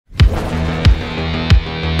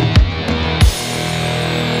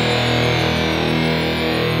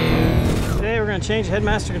change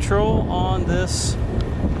headmaster control on this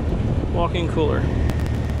walk-in cooler.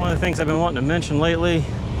 One of the things I've been wanting to mention lately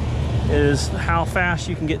is how fast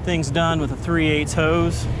you can get things done with a 3/8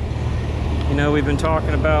 hose. You know, we've been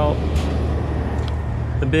talking about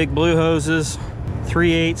the big blue hoses.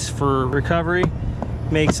 3/8 for recovery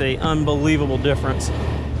makes an unbelievable difference.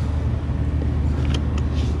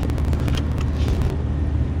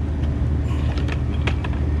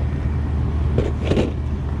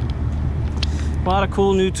 A lot of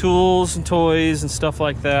cool new tools and toys and stuff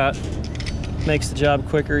like that. Makes the job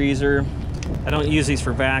quicker, easier. I don't use these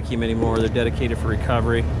for vacuum anymore. They're dedicated for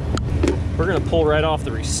recovery. We're gonna pull right off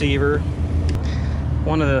the receiver.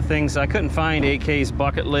 One of the things, I couldn't find AK's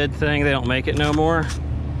bucket lid thing. They don't make it no more.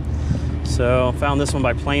 So found this one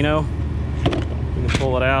by Plano. You can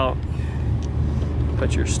pull it out,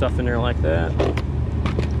 put your stuff in there like that.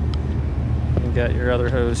 You got your other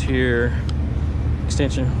hose here,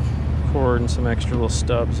 extension cord and some extra little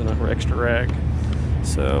stubs and an extra rag.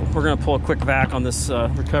 So we're gonna pull a quick vac on this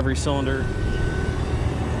recovery cylinder.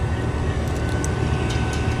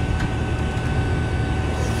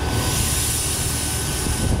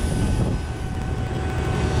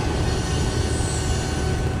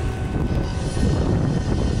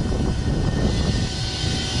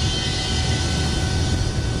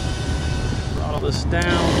 Throttle this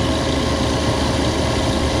down.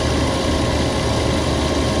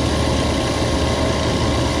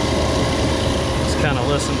 Kind of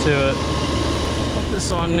listen to it. Put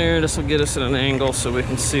this on there. This will get us at an angle so we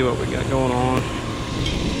can see what we got going on.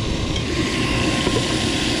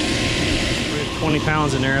 We have 20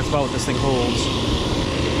 pounds in there. That's about what this thing holds.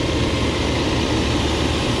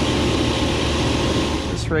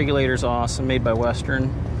 This regulator is awesome, made by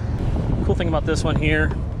Western. Cool thing about this one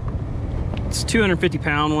here, it's a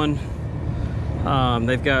 250-pound one.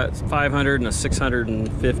 They've got 500 and a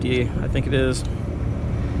 650, I think it is.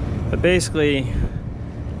 But basically,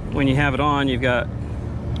 when you have it on, you've got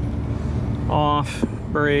off,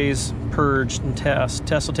 braze, purge, and test.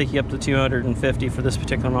 Test will take you up to 250 for this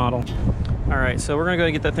particular model. All right, so we're gonna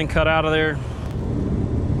go get that thing cut out of there.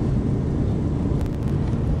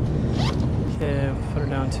 Okay, put her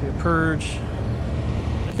down to purge.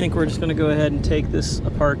 I think we're just gonna go ahead and take this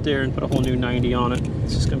apart there and put a whole new 90 on it.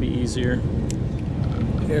 It's just gonna be easier.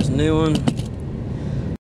 Here's a new one.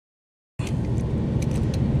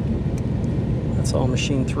 It's all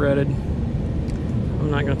machine threaded.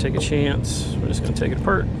 I'm not going to take a chance. We're just going to take it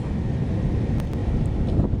apart.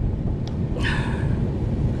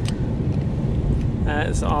 That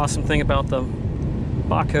is the awesome thing about the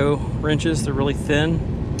Baco wrenches. They're really thin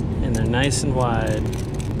and they're nice and wide.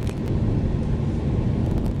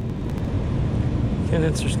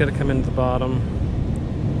 Condenser's got to come into the bottom.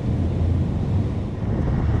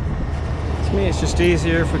 To me, it's just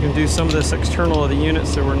easier if we can do some of this external of the unit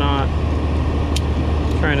so we're not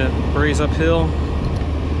trying to braze uphill.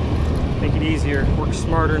 Make it easier, work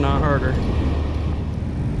smarter, not harder.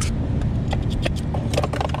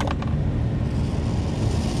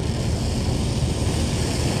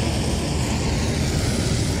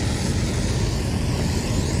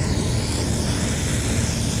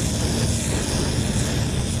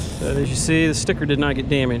 So as you see, the sticker did not get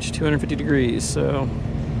damaged, 250 degrees, so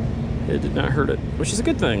it did not hurt it, which is a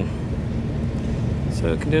good thing.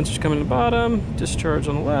 So condenser's coming to the bottom, discharge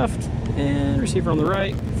on the left, and receiver on the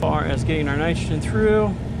right. As far as getting our nitrogen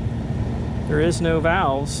through, there is no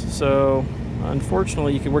valves, so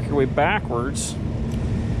unfortunately you can work your way backwards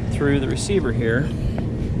through the receiver here.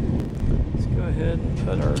 Let's go ahead and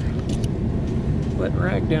put our wet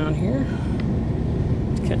rag down here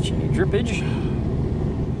to catch any drippage.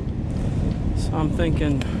 So I'm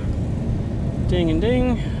thinking ding and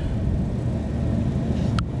ding.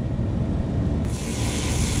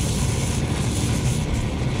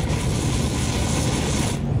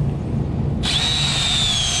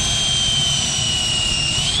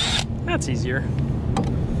 That's easier.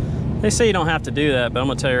 They say you don't have to do that, but I'm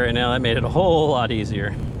gonna tell you right now, that made it a whole lot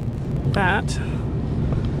easier. That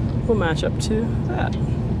will match up to that.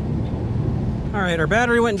 All right, our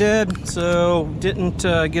battery went dead, so didn't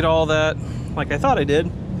get all that like I thought I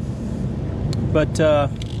did. But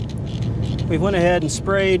we went ahead and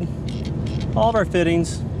sprayed all of our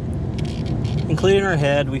fittings, including our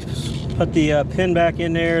head. We put the pin back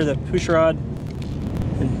in there, the push rod,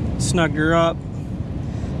 and snugged her up.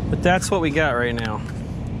 But that's what we got right now.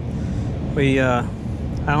 We, I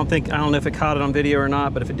don't know if it caught it on video or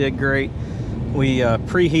not, but if it did, great. We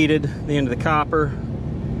preheated the end of the copper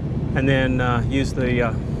and then used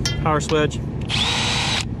the power switch.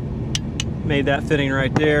 Made that fitting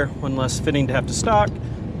right there. One less fitting to have to stock.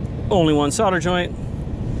 Only one solder joint.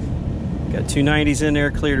 Got 290s in there,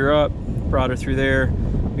 cleared her up, brought her through there.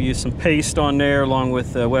 We used some paste on there along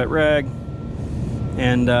with wet rag.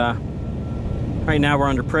 And right now we're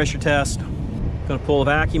under pressure test. Gonna pull a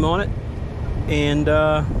vacuum on it and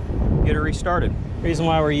get her restarted. The reason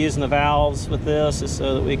why we're using the valves with this is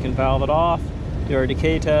so that we can valve it off, do our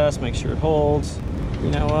decay test, make sure it holds.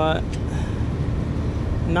 You know what?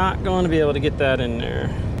 Not going to be able to get that in there.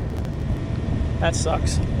 That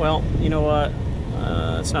sucks. Well, you know what?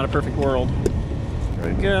 It's not a perfect world.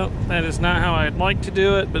 There we go. That is not how I'd like to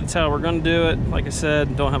do it, but it's how we're going to do it. Like I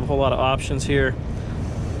said, don't have a whole lot of options here.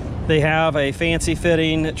 They have a fancy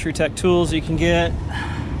fitting at TruTech Tools you can get.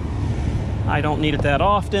 I don't need it that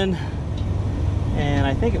often, and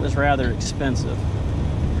I think it was rather expensive.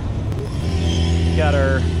 Got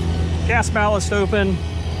our gas ballast open,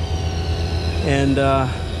 and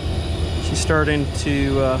she's starting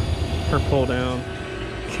to her pull down.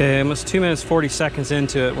 Okay, almost 2 minutes 40 seconds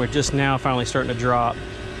into it. We're just now finally starting to drop.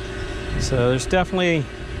 So there's definitely,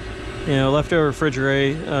 you know, leftover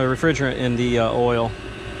refrigerant in the oil.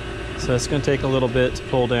 So it's going to take a little bit to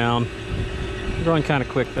pull down. We're going kind of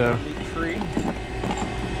quick though. Free.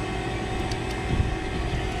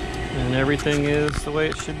 And everything is the way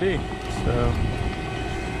it should be. So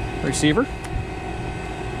receiver,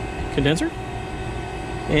 condenser,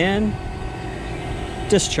 and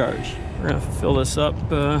discharge. We're going to fill this up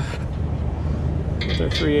with our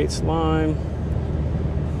 3/8 lime.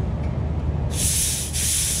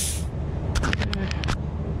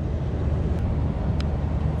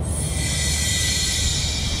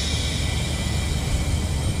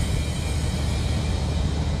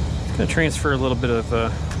 It's going to transfer a little bit of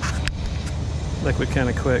liquid kind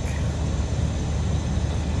of quick.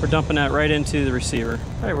 We're dumping that right into the receiver.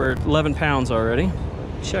 All right, we're at 11 pounds already.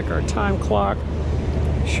 Check our time clock.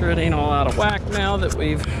 Make sure it ain't all out of whack now that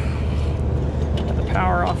we've had the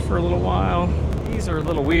power off for a little while. These are a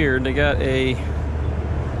little weird. They got a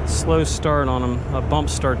slow start on them, a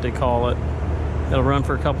bump start they call it. It'll run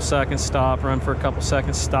for a couple seconds, stop, run for a couple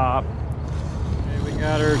seconds, stop. Okay, we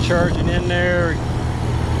got her charging in there.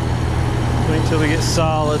 Wait until we get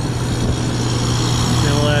solid.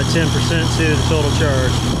 Then we'll add 10% to the total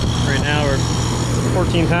charge. Right now we're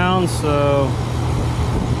 14 pounds, so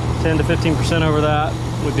 10 to 15% over that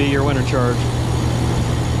would be your winter charge.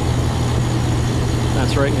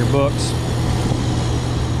 That's right in your books.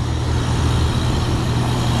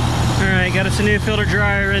 All right, got us a new filter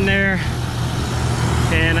dryer in there.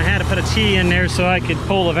 And I had to put a T in there so I could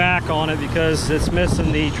pull the vac on it because it's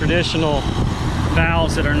missing the traditional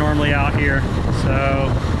valves that are normally out here.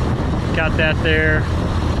 So got that there.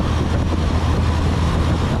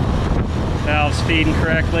 Valves feeding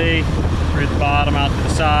correctly through the bottom out to the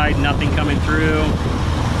side, nothing coming through.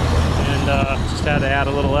 And just had to add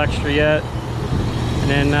a little extra yet. And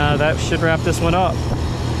then that should wrap this one up.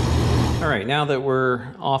 All right, now that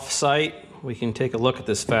we're off site, we can take a look at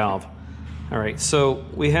this valve. All right, so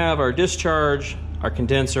we have our discharge, our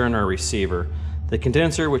condenser, and our receiver. The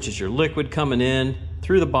condenser, which is your liquid coming in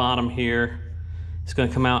through the bottom here, is going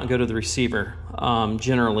to come out and go to the receiver.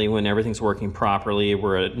 Generally, when everything's working properly,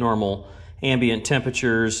 we're at normal ambient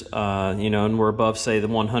temperatures, you know, and we're above, say, the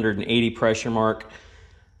 180 pressure mark.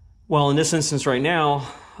 Well, in this instance right now,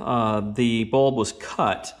 the bulb was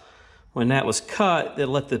cut. When that was cut, it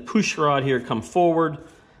let the push rod here come forward,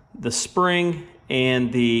 the spring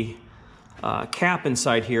and the cap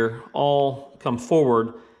inside here all come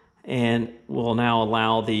forward and will now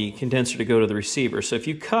allow the condenser to go to the receiver. So if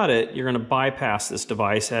you cut it, you're going to bypass this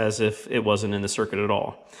device as if it wasn't in the circuit at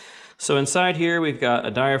all. So inside here we've got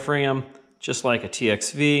a diaphragm, just like a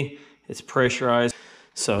TXV. It's pressurized.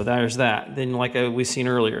 So there's that. Then like we seen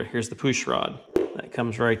earlier, here's the push rod. That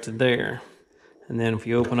comes right to there. And then if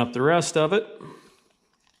you open up the rest of it,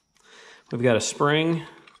 we've got a spring,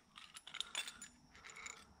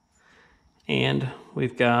 and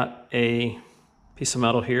we've got a piece of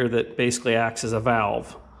metal here that basically acts as a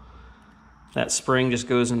valve. That spring just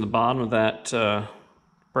goes in the bottom of that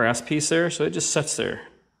brass piece there, so it just sits there.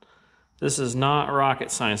 This is not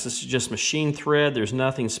rocket science. This is just machine thread. There's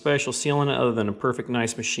nothing special sealing it other than a perfect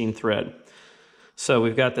nice machine thread. So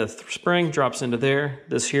we've got the spring drops into there.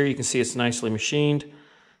 This here you can see it's nicely machined.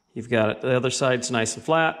 You've got it, the other side's nice and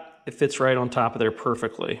flat. It fits right on top of there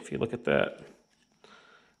perfectly. If you look at that.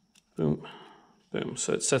 Boom, boom.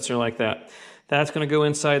 So it sits there like that. That's going to go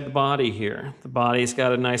inside the body here. The body's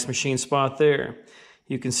got a nice machine spot there.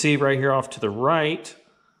 You can see right here off to the right,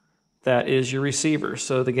 that is your receiver.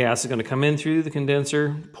 So the gas is going to come in through the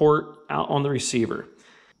condenser port out on the receiver.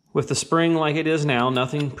 With the spring like it is now,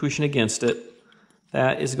 nothing pushing against it,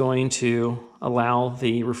 that is going to allow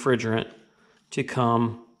the refrigerant to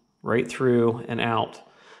come right through and out.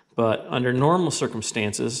 But under normal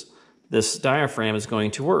circumstances, this diaphragm is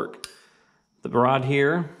going to work. The rod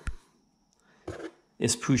here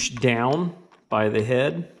is pushed down by the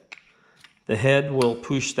head. The head will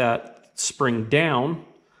push that spring down.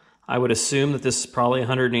 I would assume that this is probably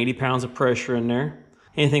 180 pounds of pressure in there.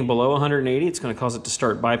 Anything below 180, it's going to cause it to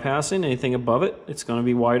start bypassing. Anything above it, it's going to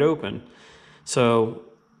be wide open. So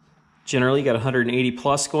generally you got 180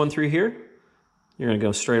 plus going through here. You're going to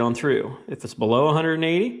go straight on through. If it's below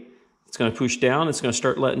 180, it's going to push down. It's going to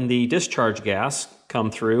start letting the discharge gas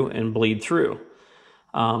come through and bleed through.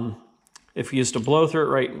 If you used to blow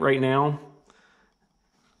through it right now,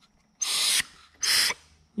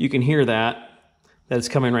 you can hear that it's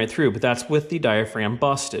coming right through, but that's with the diaphragm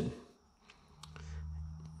busted.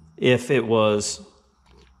 If it was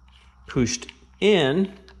pushed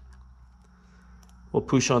in, we'll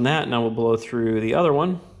push on that, and I will blow through the other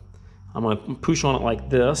one. I'm going to push on it like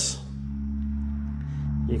this.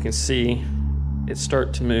 You can see it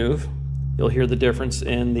start to move. You'll hear the difference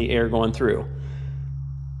in the air going through.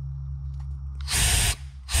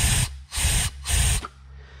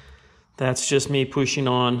 That's just me pushing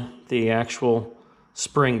on the actual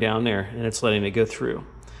spring down there, and it's letting it go through.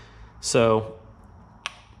 So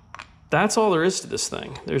that's all there is to this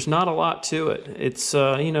thing. There's not a lot to it. It's,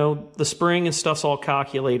 you know, the spring and stuff's all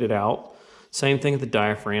calculated out. Same thing with the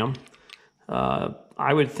diaphragm.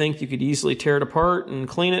 I would think you could easily tear it apart and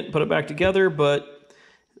clean it, put it back together, but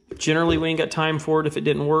generally we ain't got time for it if it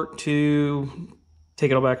didn't work to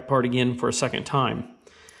take it all back apart again for a second time.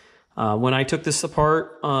 When I took this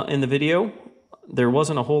apart in the video, there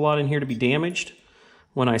wasn't a whole lot in here to be damaged.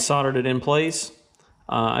 When I soldered it in place,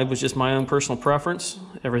 it was just my own personal preference.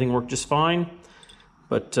 Everything worked just fine.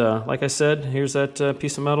 But like I said, here's that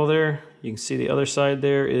piece of metal there. You can see the other side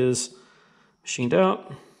there is machined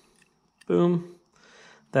out. Boom.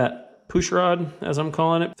 That push rod, as I'm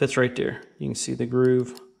calling it, fits right there. You can see the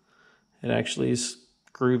groove. It actually is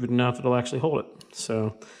grooved enough it'll actually hold it.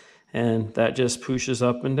 So, and that just pushes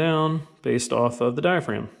up and down based off of the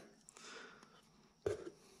diaphragm.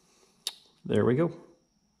 There we go.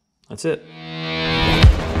 That's it.